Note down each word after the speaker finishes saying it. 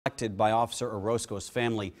Elected by Officer Orozco's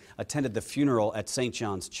family attended the funeral at St.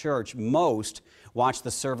 John's Church. Most watched the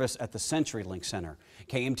service at the CenturyLink Center.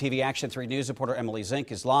 KMTV Action 3 News reporter Emily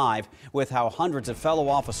Zink is live with how hundreds of fellow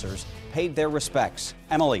officers paid their respects.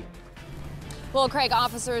 Emily. Well, Craig,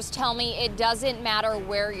 officers tell me it doesn't matter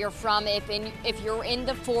where you're from. If you're in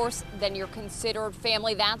the force, then you're considered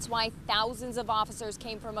family. That's why thousands of officers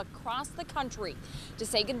came from across the country to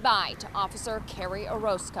say goodbye to Officer Kerry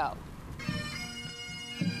Orozco.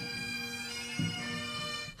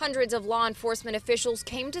 Hundreds of law enforcement officials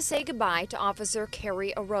came to say goodbye to Officer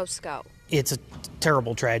Kerry Orozco. It's a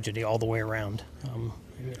terrible tragedy all the way around.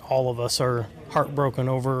 All of us are heartbroken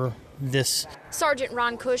over this. Sergeant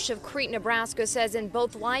Ron Cush of Crete, Nebraska says in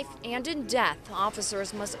both life and in death,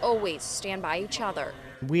 officers must always stand by each other.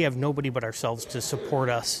 We have nobody but ourselves to support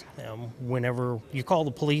us. Whenever you call the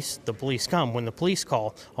police come. When the police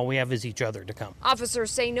call, all we have is each other to come. Officers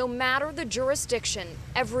say no matter the jurisdiction,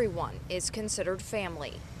 everyone is considered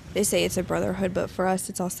family. They say it's a brotherhood, but for us,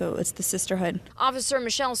 it's the sisterhood. Officer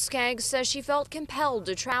Michelle Skaggs says she felt compelled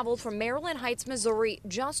to travel from Maryland Heights, Missouri,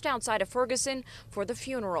 just outside of Ferguson, for the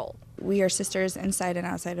funeral. We are sisters inside and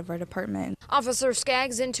outside of our department. Officer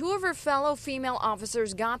Skaggs and two of her fellow female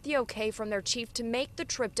officers got the okay from their chief to make the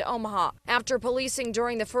trip to Omaha. After policing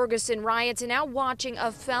during the Ferguson riots and now watching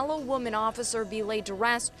a fellow woman officer be laid to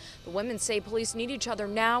rest, the women say police need each other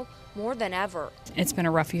now more than ever. It's been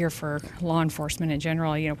a rough year for law enforcement in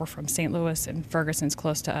general. You know, we're from St. Louis and Ferguson's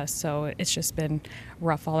close to us, so it's just been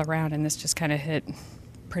rough all around, and this just kind of hit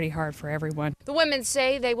pretty hard for everyone. The women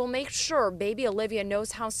say they will make sure baby Olivia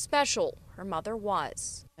knows how special her mother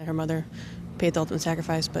was. Her mother paid the ultimate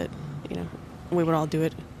sacrifice, but we would all do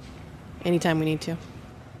it anytime we need to.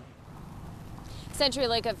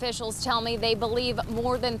 CenturyLink officials tell me they believe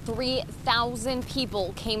more than 3,000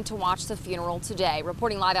 people came to watch the funeral today.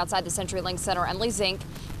 Reporting live outside the CenturyLink Center, Emily Zink,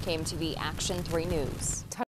 KMTV Action 3 News.